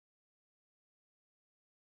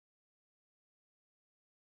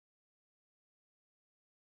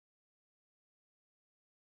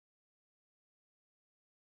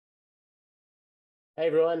Hey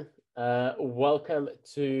everyone, welcome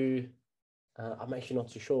to, I'm actually not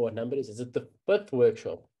too sure what number it is. Is it the 5th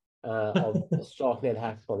workshop of the StarkNet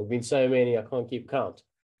Hackathon? There've been so many, I can't keep count.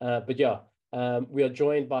 But yeah, we are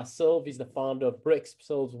joined by Sylve. He's the founder of Briq.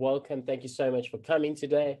 Sylve, welcome. Thank you so much for coming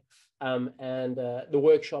today. The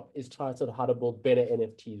workshop is titled How to Build Better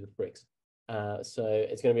NFTs with Briq. So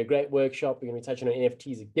it's going to be a great workshop. We're going to be touching on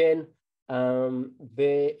NFTs again.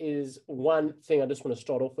 There is one thing I just want to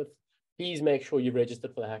start off with. Please make sure you've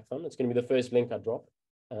registered for the hackathon. It's going to be the first link I drop.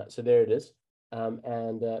 So there it is.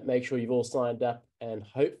 Make sure you've all signed up and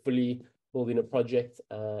hopefully building a project.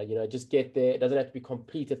 Just get there. It doesn't have to be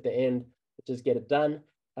complete at the end. Just get it done.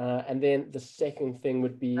 And then the second thing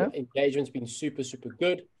would be engagement's been super, super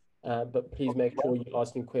good. But please make sure you're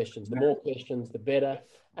asking questions. The more questions, the better.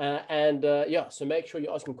 So make sure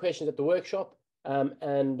you're asking questions at the workshop.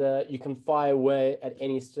 You can fire away at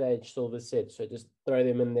any stage, Sylve said. So just throw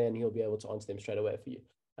them in there and he'll be able to answer them straight away for you.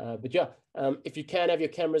 If you can have your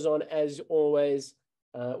cameras on, as always,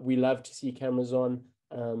 we love to see cameras on.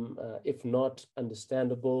 If not,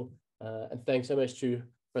 understandable. And thanks so much to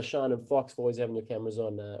Rashan and Fox for always having your cameras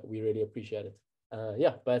on. We really appreciate it.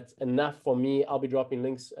 But enough for me. I'll be dropping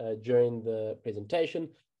links during the presentation.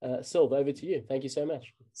 Sylve, over to you. Thank you so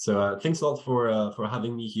much. So thanks a lot for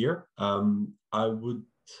having me here. I'm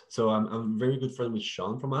very good friend with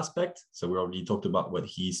Sean from Aspect. So we already talked about what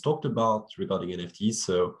he's talked about regarding NFTs.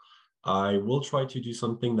 So I will try to do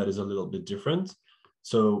something that is a little bit different.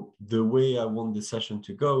 So the way I want this session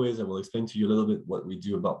to go is I will explain to you a little bit what we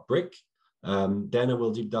do about Briq. Then I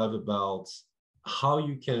will deep dive about how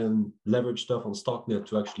you can leverage stuff on StarkNet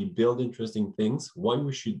to actually build interesting things, why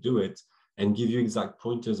we should do it, and give you exact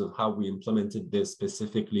pointers of how we implemented this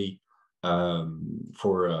specifically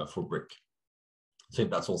for Briq. So if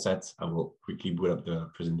that's all set, I will quickly boot up the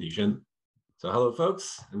presentation. So hello,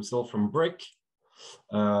 folks. I'm still from Briq.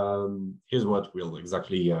 Here's what we'll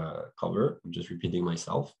exactly cover. I'm just repeating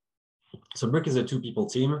myself. So Briq is a 2-people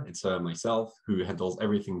team. It's myself who handles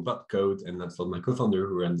everything but code, and that's my co-founder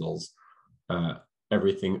who handles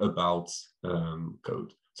everything about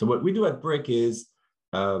code. So what we do at Briq is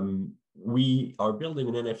we are building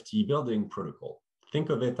an NFT building protocol. Think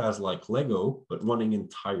of it as like Lego, but running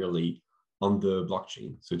entirely on the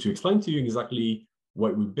blockchain. So to explain to you exactly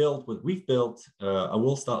what we've built, I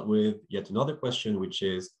will start with yet another question, which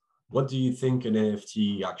is, what do you think an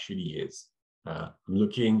NFT actually is? I'm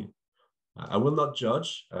looking, I will not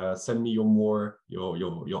judge. Send me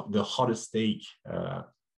the hottest take.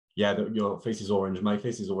 Your face is orange. My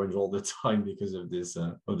face is orange all the time because of this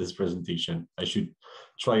presentation. I should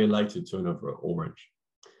try a light to turn over orange.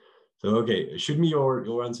 So okay, shoot me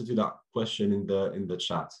your answer to that question in the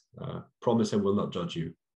chat. Promise I will not judge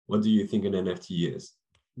you. What do you think an NFT is?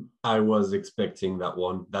 I was expecting that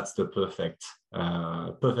one. That's the perfect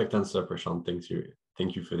answer, Prashant.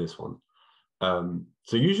 Thank you for this one.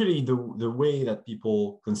 So usually the way that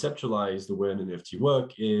people conceptualize the way an NFT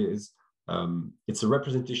work is it's a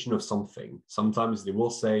representation of something. Sometimes they will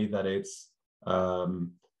say that it's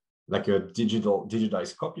like a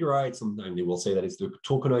digitized copyright. Sometimes they will say that it's the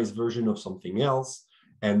tokenized version of something else.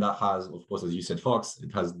 And that has, of course, as you said, Fox,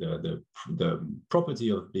 it has the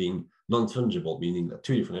property of being non-fungible, meaning that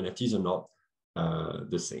 2 different NFTs are not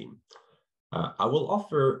the same. I will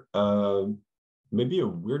offer maybe a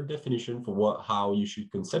weird definition for how you should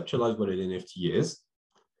conceptualize what an NFT is.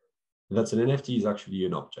 That's an NFT is actually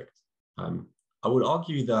an object. I would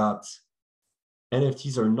argue that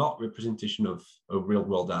NFTs are not representation of a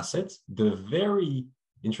real-world asset. The very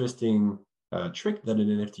interesting trick that an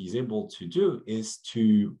NFT is able to do is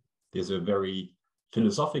there's a very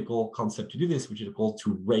philosophical concept to do this, which is called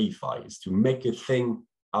to reify, is to make a thing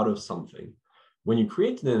out of something. When you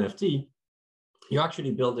create an NFT, you're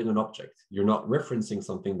actually building an object. You're not referencing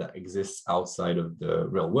something that exists outside of the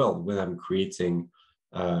real world. When I'm creating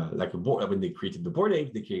like a board, when they created the Bored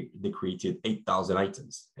Ape, they created 8,000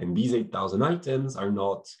 items. And these 8,000 items are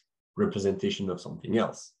not representation of something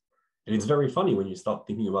else. And it's very funny when you start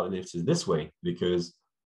thinking about NFTs this way, because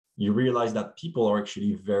you realize that people are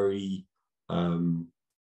actually very attached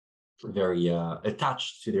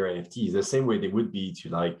to their NFTs, the same way they would be to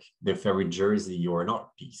like their favorite jersey or an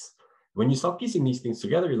art piece. When you start piecing these things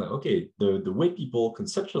together, you're like, okay, the way people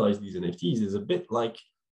conceptualize these NFTs is a bit like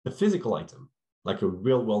a physical item, like a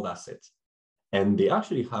real world asset. And they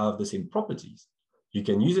actually have the same properties. You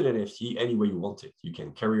can use an NFT any way you want it. You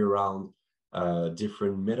can carry around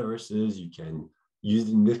different metaverses. You can use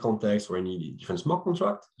it in this context or any different smart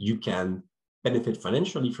contract. You can benefit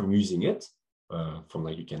financially from using it.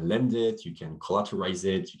 You can lend it, you can collateralize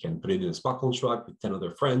it, you can put it in a smart contract with 10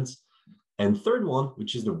 other friends. And third one,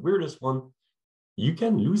 which is the weirdest one, you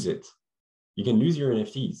can lose it. You can lose your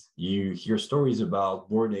NFTs. You hear stories about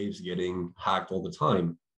Bored Apes getting hacked all the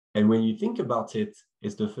time. And when you think about it,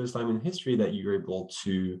 it's the first time in history that you're able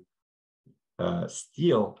to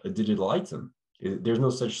steal a digital item. There's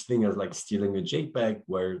no such thing as like stealing a JPEG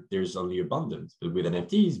where there's only abundance. But with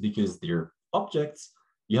NFTs, because they're objects,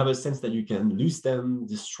 you have a sense that you can lose them,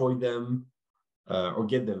 destroy them, or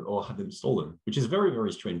get them or have them stolen, which is very,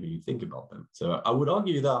 very strange when you think about them. So I would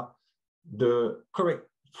argue that the correct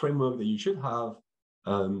framework that you should have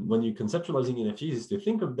when you're conceptualizing NFTs is to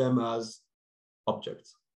think of them as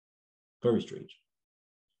objects. Very strange.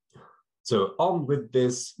 So on with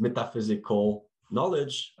this metaphysical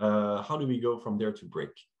knowledge, how do we go from there to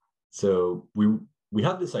Briq? So we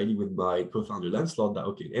had this idea with my co-founder Lancelot that,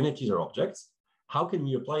 okay, NFTs are objects. How can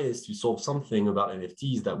we apply this to solve something about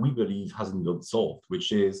NFTs that we believe hasn't been solved,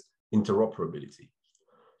 which is interoperability?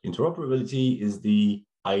 Interoperability is the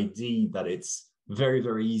idea that it's very,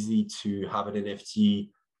 very easy to have an NFT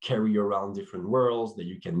carry around different worlds, that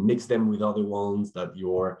you can mix them with other ones, that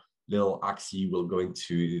your little Axie will go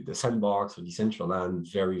into the sandbox or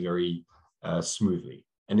Decentraland very, very smoothly.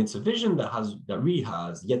 And it's a vision that really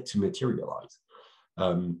has yet to materialize.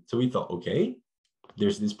 So we thought, okay,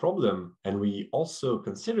 there's this problem, and we also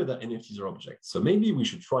consider that NFTs are objects. So maybe we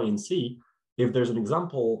should try and see if there's an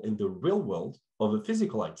example in the real world of a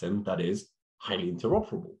physical item that is highly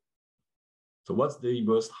interoperable. So what's the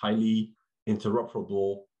most highly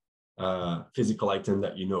interoperable physical item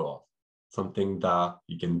that you know of? Something that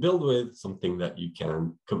you can build with, something that you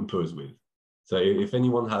can compose with. So if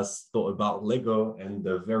anyone has thought about Lego and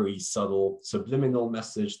the very subtle subliminal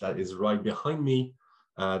message that is right behind me,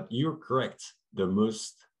 you're correct. The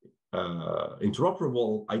most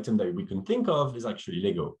interoperable item that we can think of is actually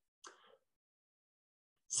Lego.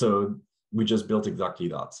 So we just built exactly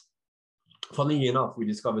that. Funnily enough, we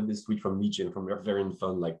discovered this tweet from Legion from very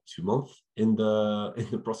fun, like 2 months in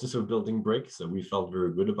the process of building Briq. So we felt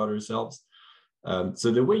very good about ourselves. So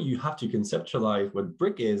the way you have to conceptualize what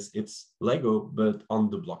Briq is, it's Lego, but on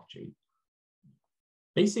the blockchain.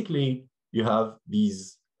 Basically, you have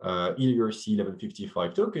these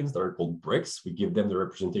ERC1155 tokens that are called Briqs. We give them the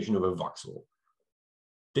representation of a voxel.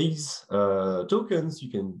 These tokens, you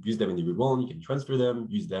can use them any way you want, you can transfer them,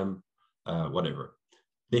 use them, whatever.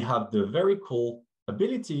 They have the very cool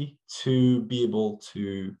ability to be able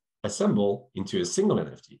to assemble into a single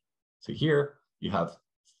NFT. So here you have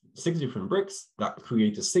 6 different Briqs that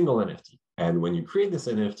create a single NFT. And when you create this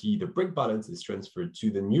NFT, the Briq balance is transferred to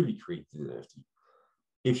the newly created NFT.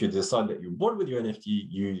 If you decide that you're bored with your NFT,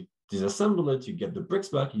 you disassemble it, you get the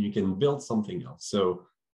Briqs back, and you can build something else. So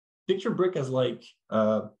picture Briq as like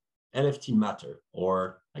NFT matter,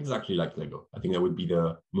 or exactly like Lego. I think that would be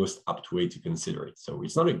the most apt way to consider it. So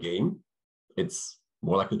it's not a game, it's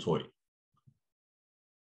more like a toy.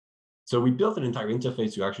 So we built an entire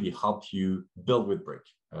interface to actually help you build with Briq.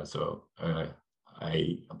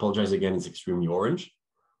 I apologize again, it's extremely orange.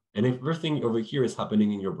 And everything over here is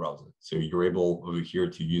happening in your browser. So you're able over here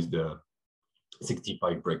to use the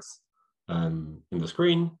 65 Briqs in the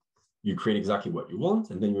screen. You create exactly what you want,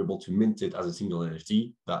 and then you're able to mint it as a single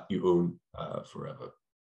NFT that you own forever.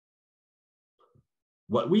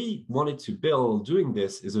 What we wanted to build doing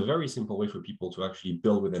this is a very simple way for people to actually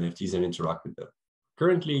build with NFTs and interact with them.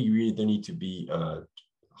 Currently, you either need to be a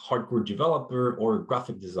hardcore developer or a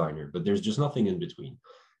graphic designer, but there's just nothing in between.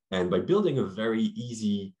 And by building a very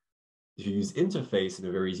easy to use interface and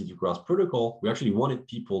a very easy to grasp protocol, we actually wanted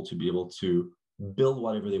people to be able to build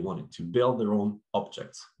whatever they wanted, to build their own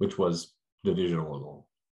objects, which was the vision all along.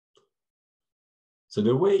 So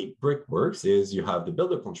the way Briq works is you have the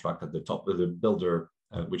builder contract at the top of the builder,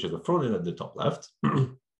 which is the front end at the top left.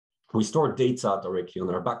 We store data directly on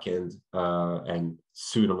our backend and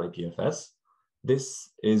soon on IPFS. This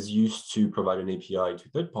is used to provide an API to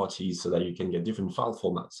third parties so that you can get different file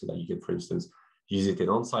formats, so that you can, for instance, use it in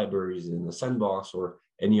OnCyber, use it in a sandbox, or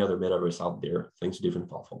any other metaverse out there, thanks to different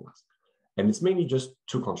file formats. And it's mainly just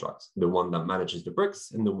 2 contracts, the one that manages the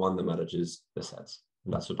Briqs and the one that manages the sets.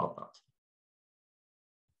 And that's about that.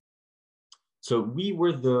 So we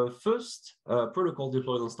were the first protocol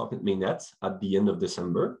deployed on StarkNet mainnet at the end of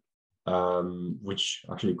December, which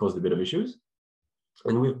actually caused a bit of issues.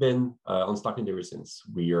 And we've been on StarkNet ever since.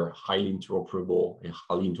 We are highly interoperable and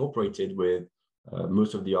highly interoperated with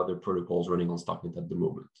most of the other protocols running on StarkNet at the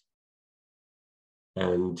moment.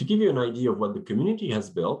 And to give you an idea of what the community has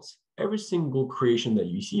built, every single creation that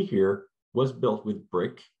you see here was built with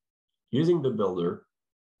Briq using the builder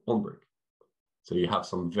on Briq. So you have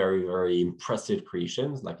some very, very impressive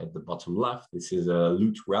creations, like at the bottom left. This is a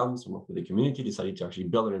loot realm. Someone from the community decided to actually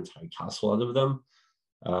build an entire castle out of them.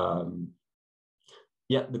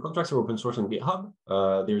 Yeah, the contracts are open source on GitHub.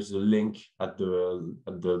 There's a link at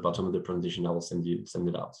the bottom of the presentation. I will send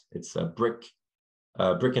it out. It's a Briq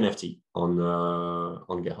NFT on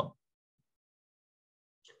GitHub.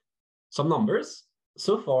 Some numbers.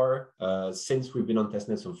 So far, since we've been on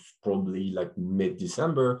testnet, so probably like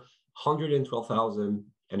mid-December, 112,000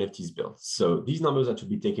 NFTs built. So these numbers are to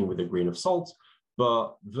be taken with a grain of salt,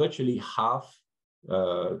 but virtually half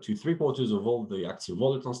to 3/4 of all the active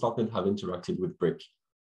wallets on StarkNet have interacted with Briq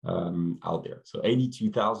out there. So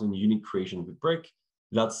 82,000 unique creations with Briq.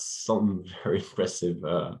 That's some very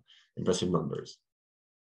impressive numbers.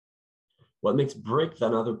 What makes Briq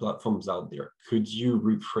than other platforms out there? Could you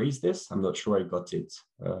rephrase this? I'm not sure I got it,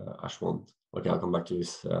 Ashwant. Okay, I'll come back to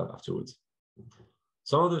this afterwards.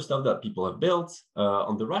 Some other stuff that people have built.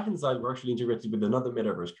 On the right-hand side, we're actually integrated with another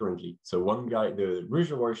metaverse currently. So one guy, the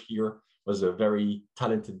Rouge here, was a very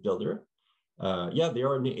talented builder. Yeah, they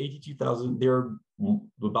are in the 82,000. They're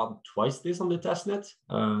about twice this on the testnet.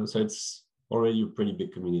 So it's already a pretty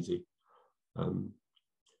big community.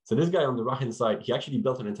 So this guy on the right-hand side, he actually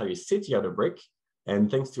built an entire city out of Briq. And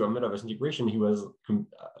thanks to our metaverse integration, he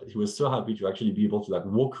was so happy to actually be able to like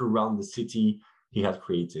walk around the city he had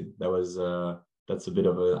created. That's a bit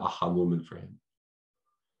of an aha moment for him.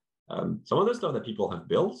 Some other stuff that people have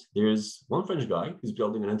built. There's one French guy who's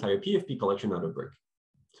building an entire PFP collection out of Briq.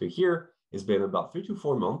 So here it's been about 3 to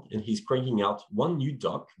 4 months, and he's cranking out one new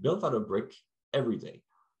dock built out of Briq every day.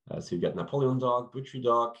 So you get Napoleon dock, Butchery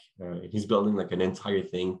dock. He's building like an entire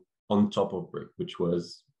thing on top of Briq, which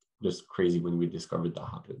was just crazy when we discovered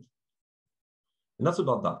that happened. And that's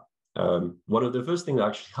about that. One of the first things that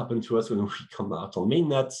actually happened to us when we come out on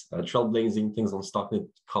mainnet, trailblazing things on StarkNet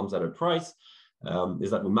comes at a price,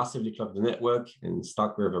 is that we massively clogged the network, and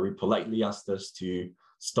StarkWare very politely asked us to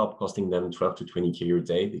stop costing them 12 to 20K a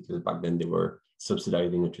day, because back then they were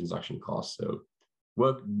subsidizing the transaction cost. So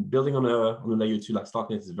building on a layer 2 like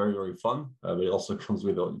StarkNet is very, very fun, but it also comes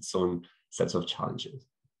with its own sets of challenges.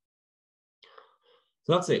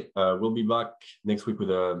 So that's it. We'll be back next week with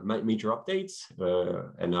a major update,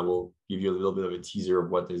 and I will give you a little bit of a teaser of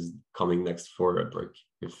what is coming next for Briq.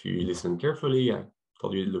 If you listen carefully, I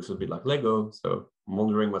told you it looks a bit like Lego, so I'm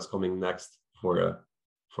wondering what's coming next for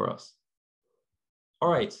us. All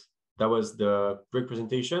right, that was the Briq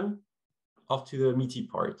presentation. Off to the meaty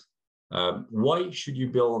part. Why should you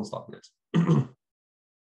build on StarkNet?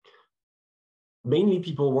 Mainly,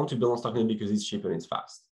 people want to build on StarkNet because it's cheap and it's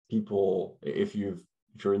fast. People, if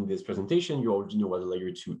you're in this presentation, you already know what a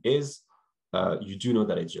layer 2 is. You do know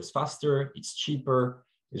that it's just faster, it's cheaper,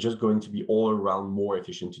 it's just going to be all around more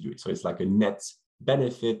efficient to do it. So it's like a net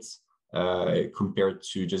benefit compared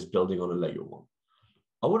to just building on a layer 1.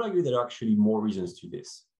 I would argue there are actually more reasons to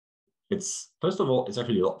this. First of all, it's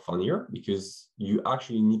actually a lot funnier because you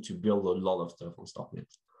actually need to build a lot of stuff on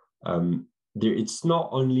StarkNet. It's not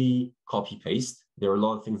only copy-paste. There are a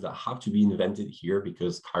lot of things that have to be invented here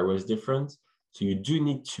because Cairo is different. So you do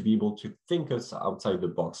need to be able to think outside the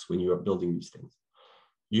box when you are building these things.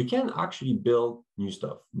 You can actually build new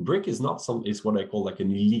stuff. Briq is not is what I call like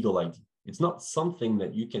an illegal ID. It's not something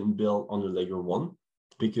that you can build on a layer 1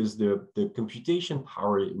 because the computation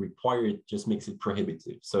power required just makes it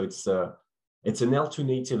prohibitive. So it's an L2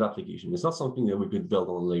 native application. It's not something that we could build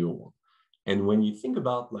on layer 1. And when you think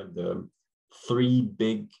about like the 3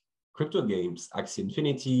 big crypto games, Axie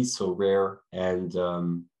Infinity, SoRare, and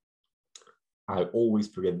I always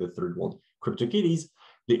forget the third one, CryptoKitties,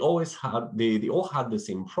 they all had the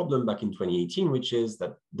same problem back in 2018, which is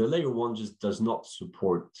that the layer 1 just does not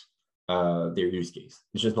support their use case.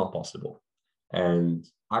 It's just not possible. And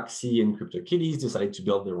Axie and CryptoKitties decided to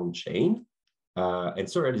build their own chain, and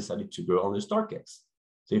SoRare decided to go on the StarkX.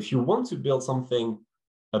 So if you want to build something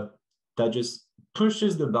that just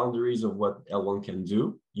pushes the boundaries of what L1 can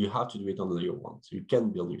do, you have to do it on layer 1. So you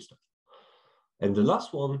can build new stuff. And the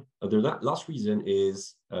last one, the last reason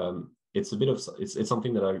is it's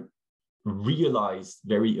something that I realized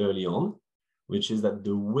very early on, which is that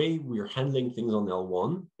the way we're handling things on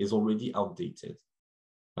L1 is already outdated.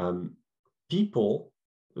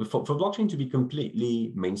 For blockchain to be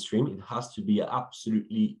completely mainstream, it has to be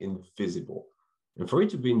absolutely invisible. And for it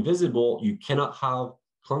to be invisible, you cannot have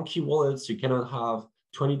clunky wallets, you cannot have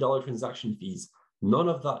 $20 transaction fees. None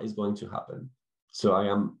of that is going to happen. So I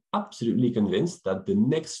am absolutely convinced that the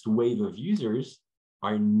next wave of users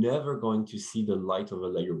are never going to see the light of a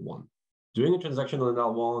layer 1. Doing a transaction on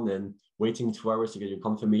L1 and waiting 2 hours to get your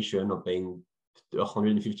confirmation of paying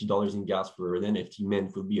 $150 in gas for an NFT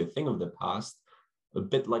mint will be a thing of the past, a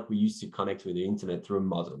bit like we used to connect with the internet through a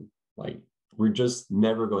modem. Like, we're just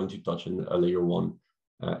never going to touch a layer 1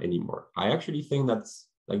 anymore. I actually think that's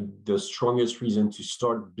like the strongest reason to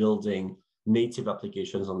start building native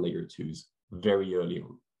applications on layer 2s very early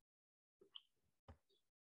on.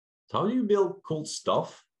 So how do you build cool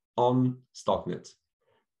stuff on StarkNet?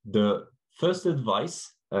 The first advice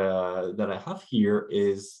that I have here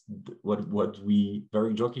is what we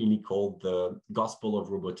very jokingly call the gospel of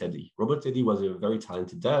RoboTeddy. RoboTeddy was a very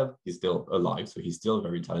talented dev. He's still alive, so he's still a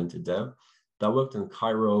very talented dev that worked in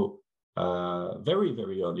Cairo very,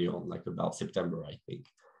 very early on, like about September, I think.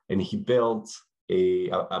 And he built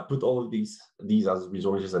I put all of these as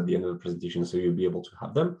resources at the end of the presentation, so you'll be able to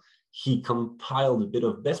have them. He compiled a bit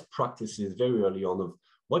of best practices very early on of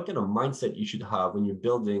what kind of mindset you should have when you're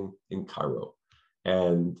building in Cairo.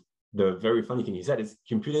 And the very funny thing he said is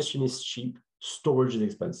computation is cheap, storage is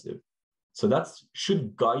expensive. So that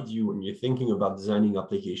should guide you when you're thinking about designing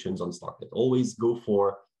applications on StarkNet. Always go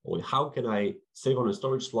for, well, how can I save on a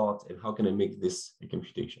storage slot and how can I make this a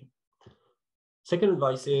computation? Second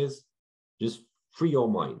advice is just free your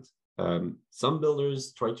mind. Some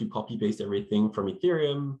builders try to copy paste everything from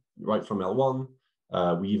Ethereum, right from L1.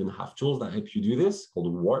 We even have tools that help you do this,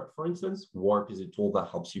 called Warp, for instance. Warp is a tool that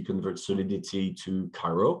helps you convert Solidity to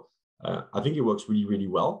Cairo. I think it works really, really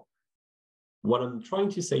well. What I'm trying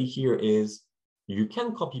to say here is you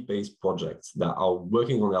can copy paste projects that are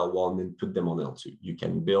working on L1 and put them on L2. You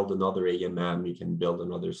can build another AMM, you can build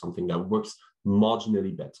another something that works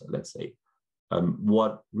marginally better, let's say.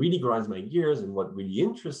 What really grinds my gears and what really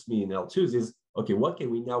interests me in L2s is, okay, what can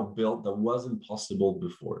we now build that wasn't possible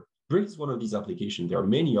before? Briq is one of these applications. There are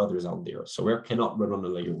many others out there. So StarkWare cannot run on a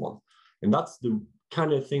layer 1. And that's the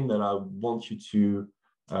kind of thing that I want you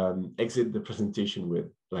to exit the presentation with,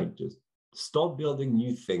 like just start building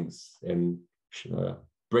new things and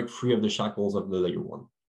break free of the shackles of the layer 1.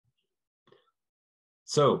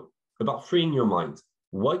 So about freeing your mind,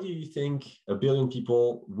 why do you think 1 billion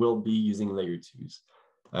people will be using layer 2s?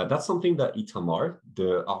 That's something that Itamar,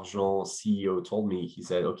 the Argent CEO, told me. He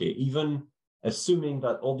said, okay, even assuming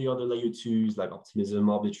that all the other layer 2s like Optimism,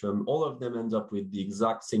 Arbitrum, all of them end up with the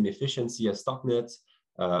exact same efficiency as StarkNet,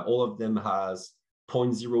 all of them has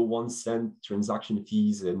 0.01 cent transaction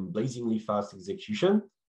fees and blazingly fast execution,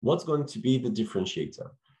 what's going to be the differentiator?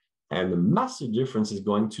 And the massive difference is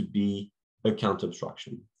going to be account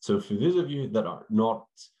abstraction. So for those of you that are not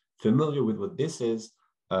familiar with what this is,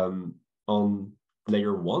 on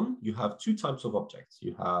layer 1, you have 2 types of objects.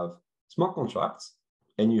 You have smart contracts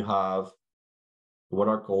and you have what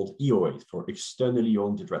are called EOAs, for externally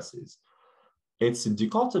owned addresses. It's a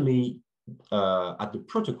dichotomy at the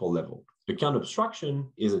protocol level. Account abstraction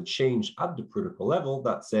is a change at the protocol level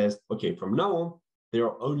that says, okay, from now on, there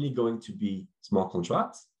are only going to be smart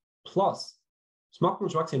contracts plus smart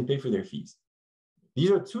contracts and pay for their fees.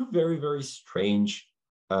 These are 2 very, very strange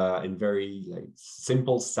and very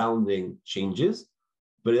simple sounding changes,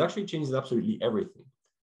 but it actually changes absolutely everything.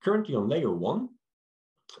 Currently on layer 1,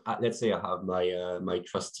 let's say I have my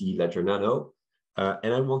trusty Ledger Nano,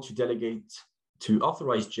 and I want to delegate to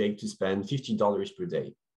authorize Jake to spend $50 per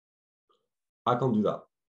day. I can't do that.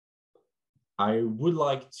 I would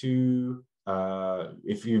like to,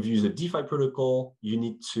 if you've used a DeFi protocol, you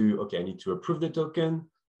need to, okay, I need to approve the token,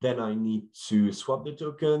 then I need to swap the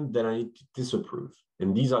token, then I need to disapprove.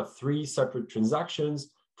 And these are 3 separate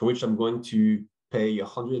transactions for which I'm going to pay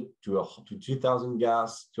 100 to 2,000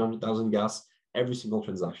 gas, 200,000 gas every single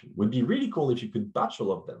transaction. Would be really cool if you could batch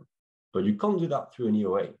all of them, but you can't do that through an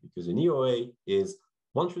EOA because an EOA is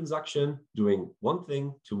 1 transaction doing 1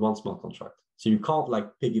 thing to 1 smart contract. So you can't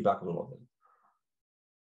piggyback on all of them.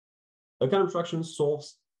 Account abstraction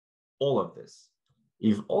solves all of this.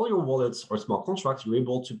 If all your wallets are smart contracts, you're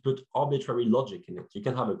able to put arbitrary logic in it. You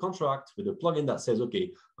can have a contract with a plugin that says,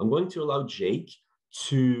 okay, I'm going to allow Jake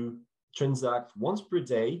to transact once per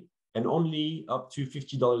day and only up to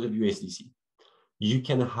 $50 of USDC. You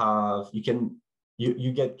can have,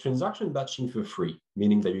 you get transaction batching for free,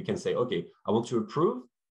 meaning that you can say, okay, I want to approve,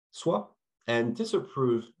 swap, and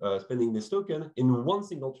disapprove spending this token in 1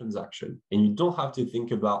 single transaction. And you don't have to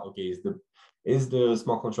think about, okay, is the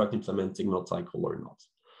smart contract implementing multi-call or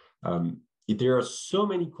not? There are so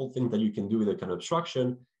many cool things that you can do with account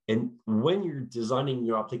abstraction. And when you're designing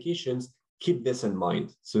your applications, keep this in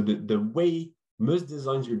mind. So the way most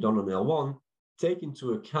designs are done on L1 take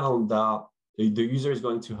into account that the user is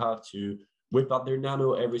going to have to whip out their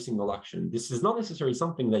nano every single action. This is not necessarily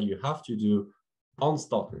something that you have to do on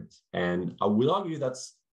StarkNet. And I will argue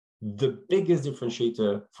that's the biggest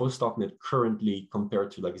differentiator for StarkNet currently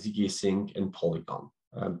compared to zkSync and Polygon.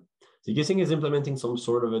 zkSync is implementing some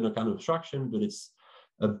sort of an account abstraction, but it's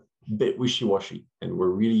a bit wishy-washy, and we're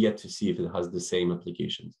really yet to see if it has the same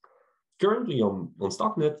applications. currently on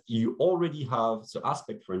StarkNet, you already have, so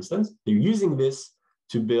Aspect, for instance, they're using this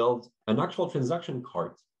to build an actual transaction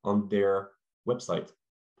cart on their website.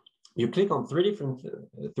 You click on three different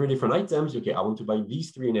items. Okay, I want to buy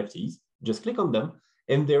these 3 NFTs. Just click on them,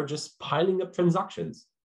 and they're just piling up transactions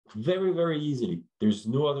very, very easily. There's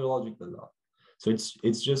no other logic than that. So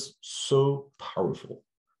it's just so powerful.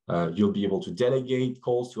 You'll be able to delegate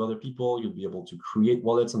calls to other people. You'll be able to create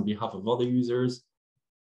wallets on behalf of other users.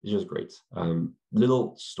 It's just great.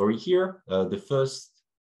 Little story here. The first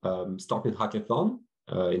StarkNet Hackathon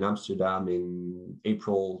in Amsterdam in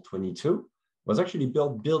April 22 was actually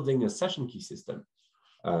building a session key system.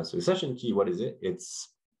 So a session key, what is it?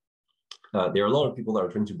 There are a lot of people that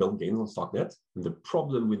are trying to build games on StarkNet. And the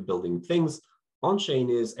problem with building things on-chain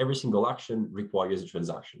is every single action requires a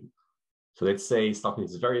transaction. So let's say StarkNet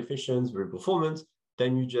is very efficient, very performant,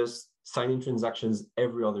 then you just sign in transactions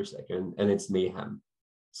every other second, and it's mayhem.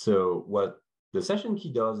 So what the session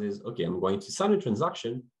key does is, okay, I'm going to sign a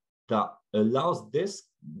transaction that allows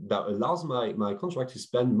my contract to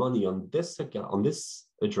spend money on this account, on this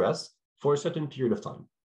address for a certain period of time.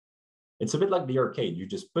 It's a bit like the arcade. You're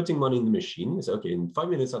just putting money in the machine. You say, okay, in 5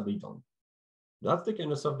 minutes, I'll be done. That's the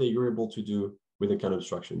kind of stuff that you're able to do with a kind of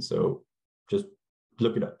abstraction. So just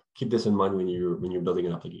look it up. Keep this in mind when you're building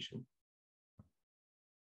an application.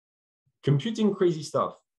 Computing crazy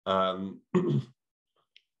stuff. To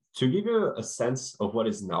give you a sense of what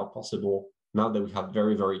is now possible, now that we have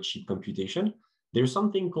very, very cheap computation, there's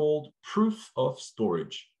something called proof of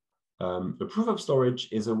storage. A proof of storage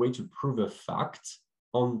is a way to prove a fact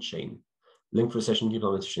on-chain. Link for session key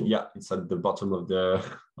implementation. Yeah, it's at the bottom of the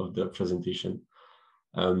presentation.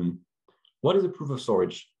 What is a proof of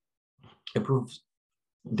storage?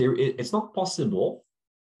 It's not possible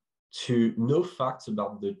to know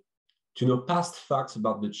past facts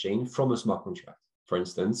about the chain from a smart contract. For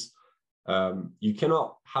instance, you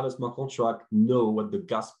cannot have a smart contract know what the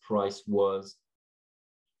gas price was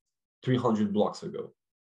 300 blocks ago.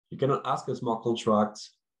 You cannot ask a smart contract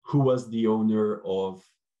who was the owner of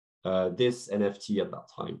this NFT at that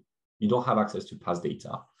time. You don't have access to past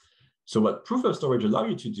data. So what proof of storage allows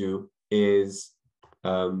you to do is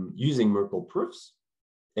using Merkle proofs,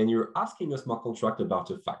 and you're asking a smart contract about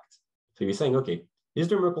a fact. So you're saying, okay, is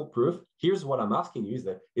there Merkle proof? Here's what I'm asking you: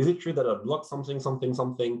 is it true that I blocked something?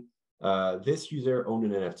 This user owned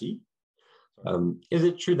an NFT. Is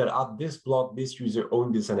it true that at this block, this user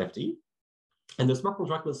owned this NFT? And the smart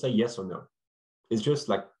contract will say yes or no. It's just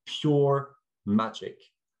like pure magic.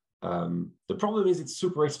 The problem is it's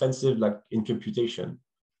super expensive, like in computation.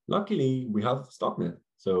 Luckily, we have StarkNet.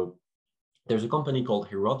 So there's a company called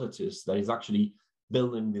Herodotus that is actually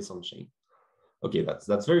building this on chain. Okay,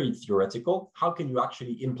 that's very theoretical. How can you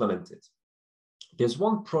actually implement it? There's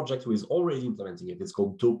one project who is already implementing it. It's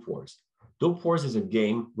called Dope Wars. Dope Wars is a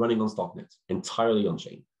game running on StarkNet, entirely on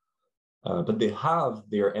chain. But they have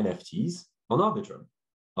their NFTs on Arbitrum.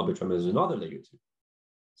 Arbitrum is another layer 2.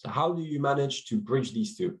 So how do you manage to bridge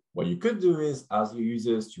these two? What you could do is ask your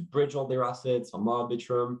users to bridge all their assets from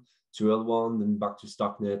Arbitrum to L1 and back to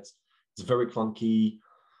StarkNet. It's very clunky.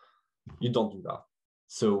 You don't do that.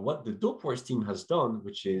 So what the Dope Wars team has done,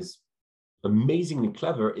 which is amazingly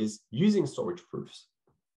clever, is using storage proofs.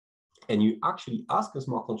 And you actually ask a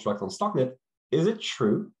smart contract on StarkNet, is it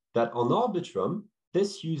true that on Arbitrum,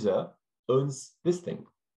 this user owns this thing?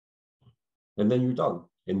 And then you're done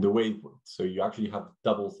in the way it works. So you actually have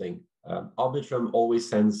double thing. Arbitrum always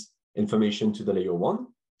sends information to the layer 1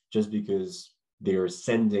 just because they're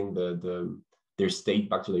sending their state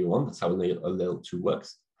back to layer 1. That's how layer 2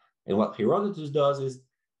 works. And what Herodotus does is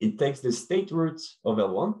it takes the state root of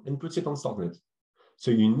L1 and puts it on StarkNet.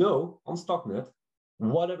 So you know on StarkNet,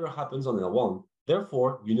 whatever happens on L1,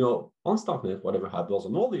 therefore, you know on StarkNet, whatever happens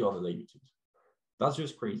on all the other layer 2s. That's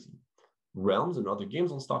just crazy. Realms and other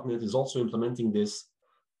games on StarkNet is also implementing this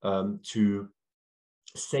to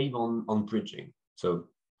save on bridging. So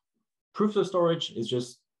proof of storage is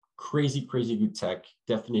just crazy, crazy good tech.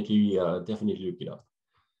 Definitely look it up.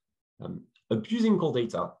 Abusing cold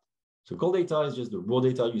data. So cold data is just the raw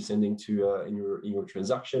data you're sending to in your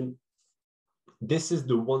transaction. This is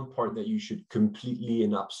the one part that you should completely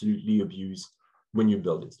and absolutely abuse when you're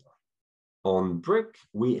building stuff. On Briq,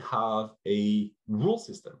 we have a rule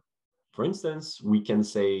system. For instance, we can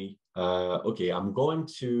say, okay, I'm going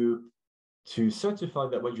to certify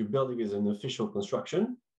that what you're building is an official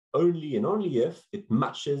construction only and only if it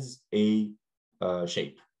matches a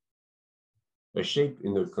shape. A shape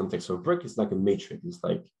in the context of Briq is like a matrix. It's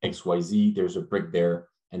like XYZ, there's a brick there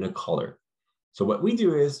and a color. So what we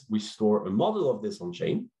do is we store a model of this on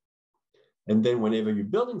chain. And then whenever you're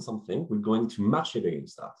building something, we're going to match it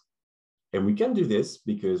against that. And we can do this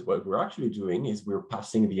because what we're actually doing is we're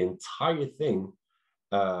passing the entire thing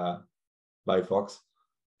by Fox,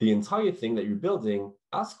 the entire thing that you're building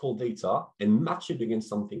as cold data and match it against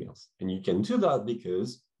something else. And you can do that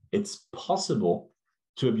because it's possible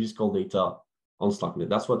to abuse cold data on StarkNet.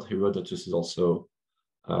 That's what Herodotus is also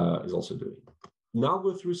doing. Now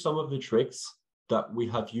go through some of the tricks that we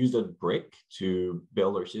have used at Briq to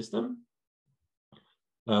build our system.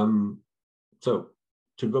 So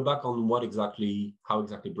to go back on how exactly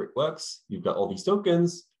Briq works, you've got all these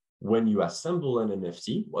tokens. When you assemble an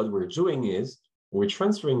NFT, what we're doing is we're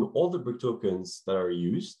transferring all the Briq tokens that are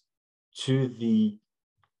used to the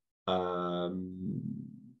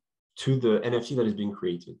NFT that is being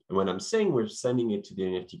created. And when I'm saying we're sending it to the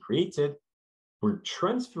NFT created, we're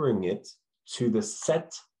transferring it to the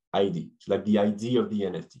set ID, like the ID of the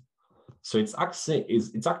NFT. So it's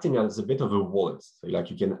acting as a bit of a wallet. So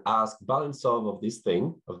like you can ask balance of this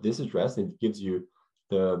thing, of this address, and it gives you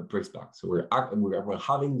the Briq back. So we're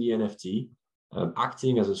having the NFT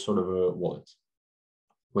acting as a sort of a wallet.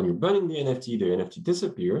 When you're burning the NFT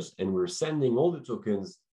disappears, and we're sending all the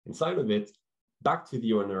tokens inside of it back to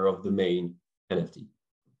the owner of the main NFT.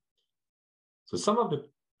 So some of the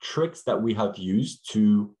tricks that we have used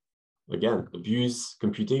to, again, abuse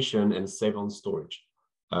computation and save on storage.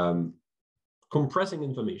 Compressing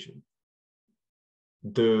information.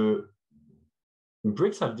 The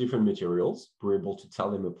Briqs have different materials. We're able to tell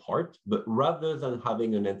them apart, but rather than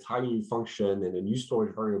having an entire new function and a new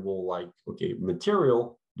storage variable like, okay,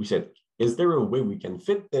 material, we said, is there a way we can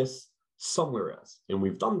fit this somewhere else? And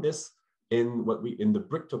we've done this in the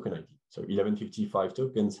Briq token ID. So 1155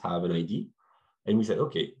 tokens have an ID. And we said,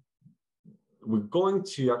 okay, we're going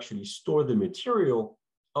to actually store the material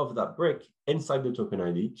of that Briq inside the token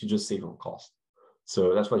ID to just save on cost.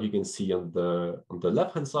 So that's what you can see on the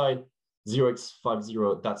left-hand side,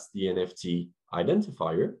 0x50, that's the NFT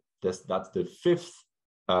identifier. That's the fifth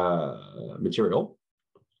material.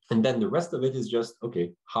 And then the rest of it is just,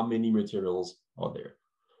 okay, how many materials are there?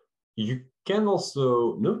 You can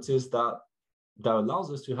also notice that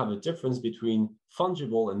allows us to have a difference between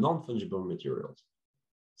fungible and non-fungible materials.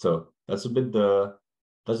 So that's a bit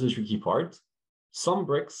that's the tricky part. Some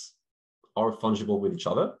Briqs are fungible with each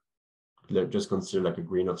other. Just consider like a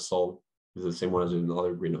grain of salt is the same one as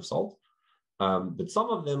another grain of salt. But some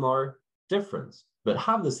of them are different, but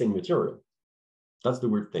have the same material. That's the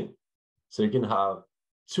weird thing. So you can have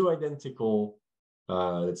two identical,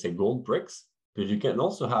 let's say gold Briqs, but you can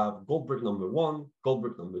also have gold Briq number 1, gold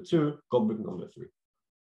Briq number 2, gold Briq number 3.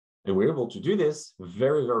 And we're able to do this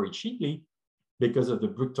very, very cheaply because of the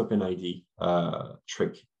Briq token ID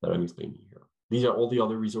trick that I'm explaining here. These are all the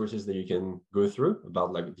other resources that you can go through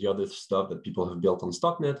about like the other stuff that people have built on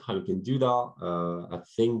StarkNet, how you can do that. I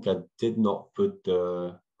think I did not put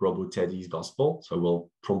the RoboTeddy's gospel, so we'll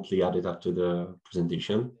promptly add it after the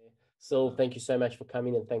presentation. So thank you so much for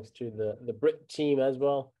coming, and thanks to the Briq team as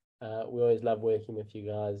well. We always love working with you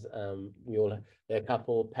guys. There are a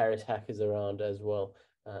couple Paris hackers around as well.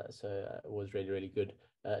 So it was really, really good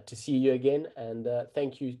to see you again. And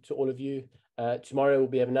thank you to all of you. Tomorrow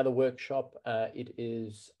we have another workshop. It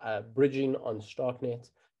is bridging on StarkNet.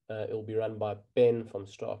 It will be run by Ben from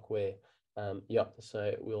StarkWare.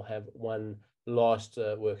 So we'll have one last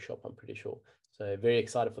workshop, I'm pretty sure. So very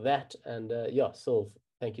excited for that. And Sylve,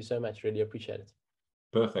 thank you so much. Really appreciate it.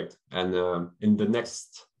 Perfect. And in the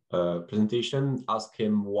next presentation, ask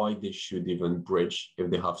him why they should even bridge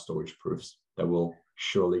if they have storage proofs. That will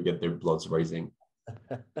surely get their bloods rising.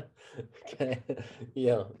 Okay.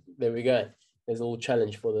 Yeah, there we go. There's a little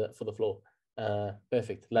challenge for the floor.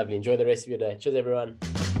 Perfect. Lovely. Enjoy the rest of your day. Cheers, everyone.